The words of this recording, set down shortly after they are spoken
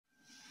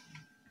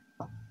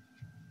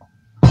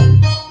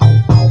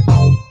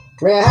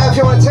May I have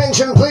your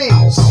attention,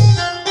 please?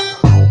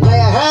 May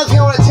I have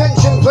your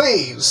attention,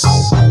 please?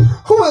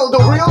 Will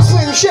the real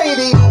Slim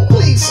Shady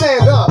please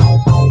stand up?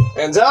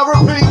 And I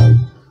repeat,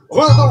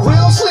 will the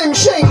real Slim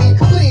Shady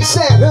please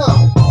stand up?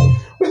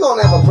 We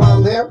don't have a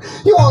problem there.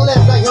 You all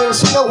left like you never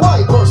seen a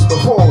white person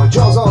before. With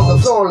jaws on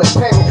the floor, like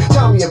panic.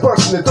 Tell me you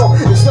burst in the door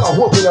and start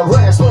whooping her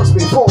ass. First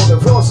before the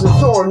floors and the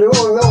floor, and you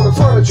only know the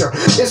furniture.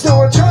 It's the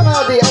return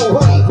of the oh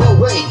wait, no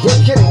way,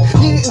 you're kidding.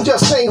 He didn't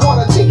just say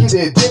what I think he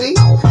did he?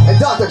 And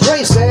Dr.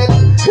 Dre said,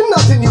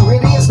 nothing you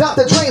idiots.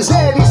 Dr. Dre's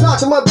dead, he's not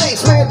to my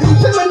basement.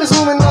 Feminist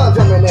woman love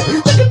Eminem.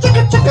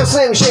 Chicka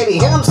Slim Shady,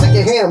 I'm sick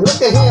of him.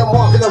 Look at him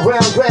walking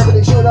around, grabbing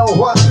his you know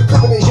what,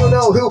 flipping his you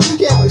know who.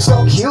 Yeah, but he's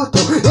so cute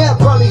though. Yeah,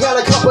 probably got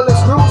a couple of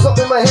screws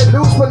up in my head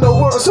loose, but no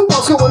words. So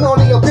what's going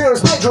on in your parents'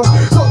 bedroom?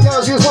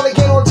 Sometimes you just want to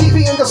get on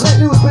TV and just let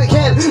loose, but it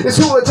can't.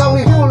 It's cool to tell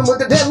me fooling with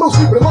the dead moose.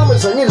 But the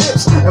mama's on your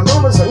lips, and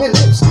mama's on your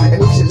lips.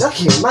 And if you're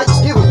lucky, you might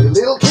just give her a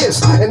little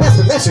kiss. And that's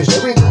the message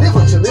that we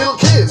deliver to little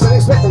kids. And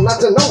expect them not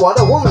to know what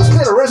a woman's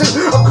clitoris is.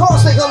 Of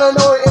course they gonna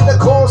know it in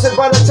the course. And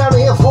by the time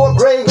they hear 4th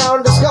grade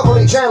on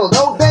Discovery Channel,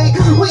 don't they?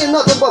 We ain't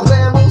nothing but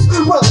mammals.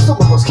 Well, some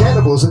of us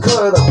cannibals who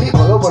cut other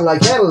people open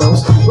like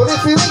antelopes. But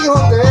if you eat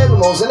up the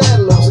animals and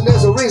antelopes, and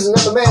there's a reason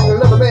that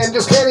another man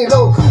just can't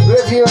elope.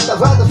 But if you're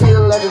about to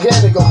feel like a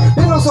canical,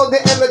 then also the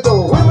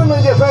antidote. Women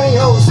with their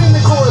pantyhose, sing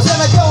the chorus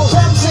and it goes.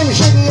 I'm Slim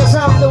Shady, yes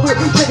I'm the real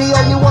Shady.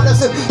 All you wanna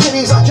see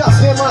Shadys are just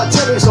him, I'm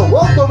telling. So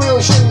walk the real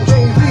Shady,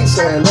 please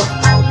stand up.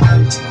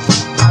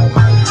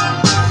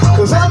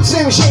 Cause I'm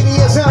Slim Shady,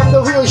 yes I'm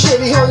the real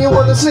Shady. All you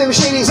wanna Slim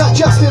Shadys are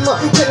just him,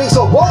 I'm telling.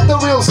 So walk the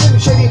real Slim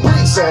Shady,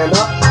 please stand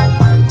up.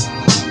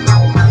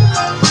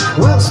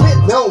 Will Smith,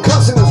 no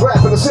cussing is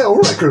rapping to sell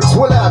records.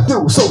 What I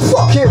do, so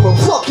fuck him and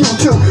fuck you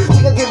too.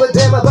 Think I give a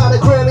damn about a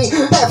Grammy?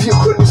 Half your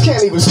critics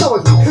can't even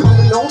stomach me.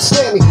 Really don't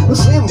stand me. But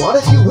Slim, what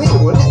if you win?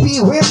 Wouldn't it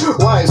be weird?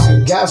 Why is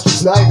it guys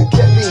just like to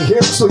get me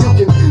here so you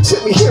can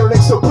sit me here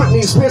next to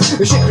Britney Spears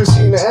and shit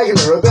Christina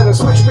Aguilera? Better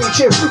switch me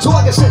chair so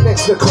I can sit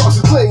next to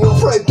Carson Clay and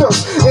Fred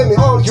Durst and they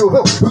argue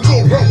about who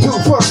gave head to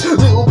first.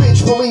 Little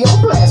bitch put me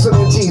on blast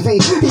on TV.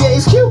 Yeah,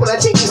 he's cute, but I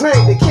think he's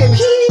married to Kim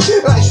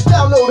Hee. I should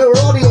download her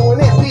audio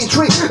and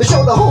MP3 and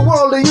show the whole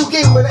world that you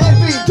gave him an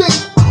MVP.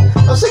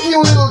 I'm sick of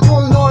you little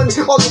girl annoying me.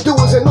 All you do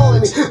is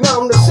annoy me. Now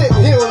I'm just sitting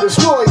here and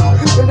destroying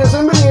you. And there's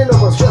a million of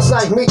us just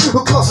like me,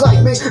 who cuss like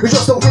me, who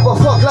just don't give a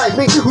fuck like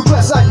me, who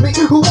dress like me,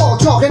 who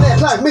walk, talk and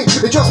act like me.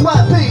 It just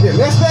might be them.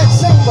 That's that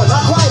same, but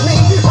not quite me.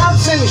 I'm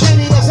Slim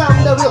Shady, yes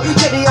I'm the real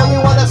Shady. All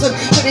you want to Slim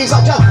Shadys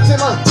are just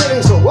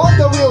imitating. So walk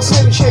the real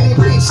Slim Shady,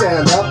 please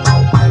stand up.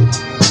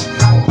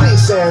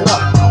 Please stand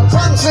up.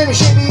 I'm Slim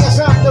Shady, yes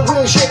I'm the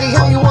real Shady.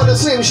 All you want to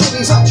Slim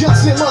Shadys are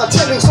just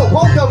imitating. So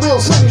walk the real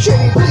Slim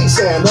Shady, please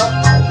stand up.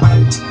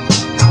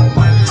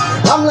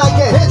 I'm like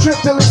a head trip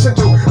to listen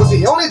to. Cause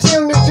the only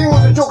thing that you're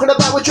joking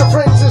about with your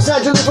friends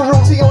inside your living room.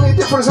 The only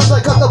difference is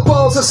I got the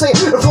balls to say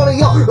in front of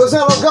y'all. Cause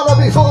I don't gotta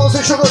be false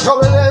and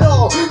sugarcoated at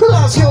all. Cause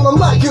I skill on the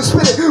mic, you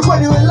spit it.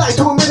 When you like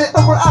to admit it,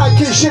 over I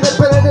can shit it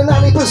better than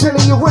 90%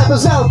 of you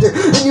rappers out there.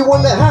 And you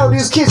wonder how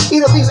these kids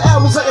eat up these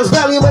albums like it's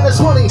value and it's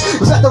money.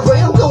 Cause at the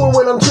rate I'm going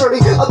when I'm 30,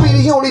 I'll be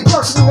the only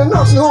person in the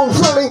nursing home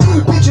flirting.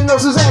 Bitching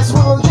nurses' ass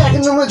when I'm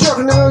jacking them and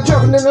jerking them and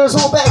jerking. And there's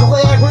no bag of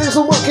Viagra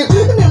isn't working.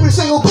 And every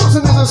single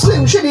person is a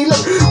Slim Shady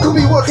look. Could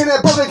be working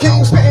at Burger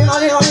King, spitting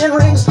on onion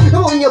rings. And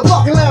on your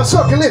parking lot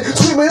circling,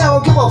 screaming I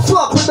don't give a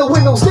fuck with the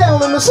windows down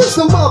and the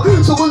system up.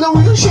 So will the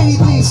real Shady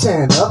please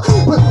stand up?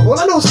 But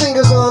one of those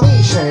fingers on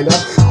me, stand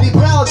up. Be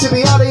proud to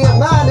be out of your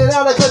mind and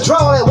out of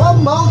control. And one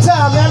more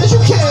time, now that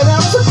you can,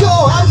 now to go.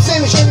 I'm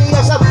Slim Shady,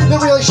 yes I'm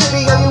the real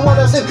Shady. And you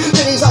wanna Slim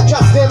Shadys are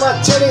just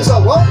imitating. So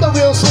won't the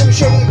real Slim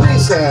Shady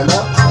please stand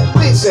up?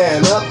 Please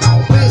stand up,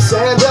 please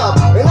stand up.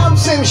 And I'm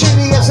Slim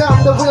Shady, yes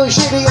I'm the real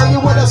Shady. And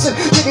you wanna Slim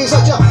Shadys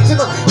are just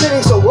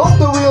imitating. So won't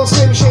the real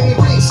Slim Shady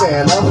please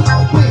stand up?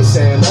 Please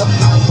stand up,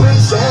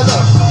 please stand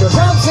up. Cause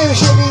I'm Slim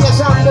Shady, yes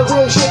I'm the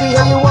real Shady.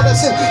 And you wanna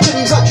Slim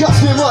Shadys are just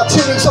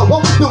imitating. So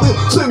won't the real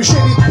Slim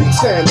Shady please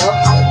stand up?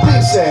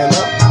 Please stand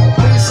up,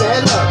 please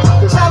stand up.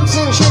 Cause I'm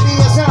Slim Shady,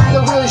 yes I'm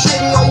the real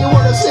Shady. All you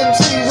wanna Slim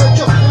Shadys are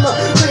just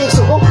imitating.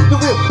 So won't the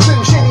real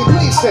Slim Shady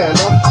please stand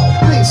up?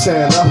 Please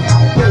stand up,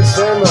 please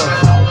stand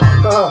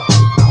up.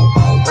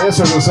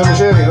 Eso es lo Slim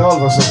Shady, all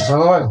of us,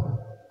 alright?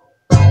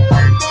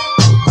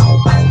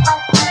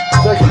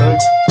 Take it,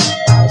 mate.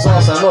 It's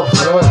all stand up,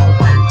 anyway.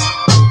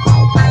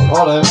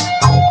 All right.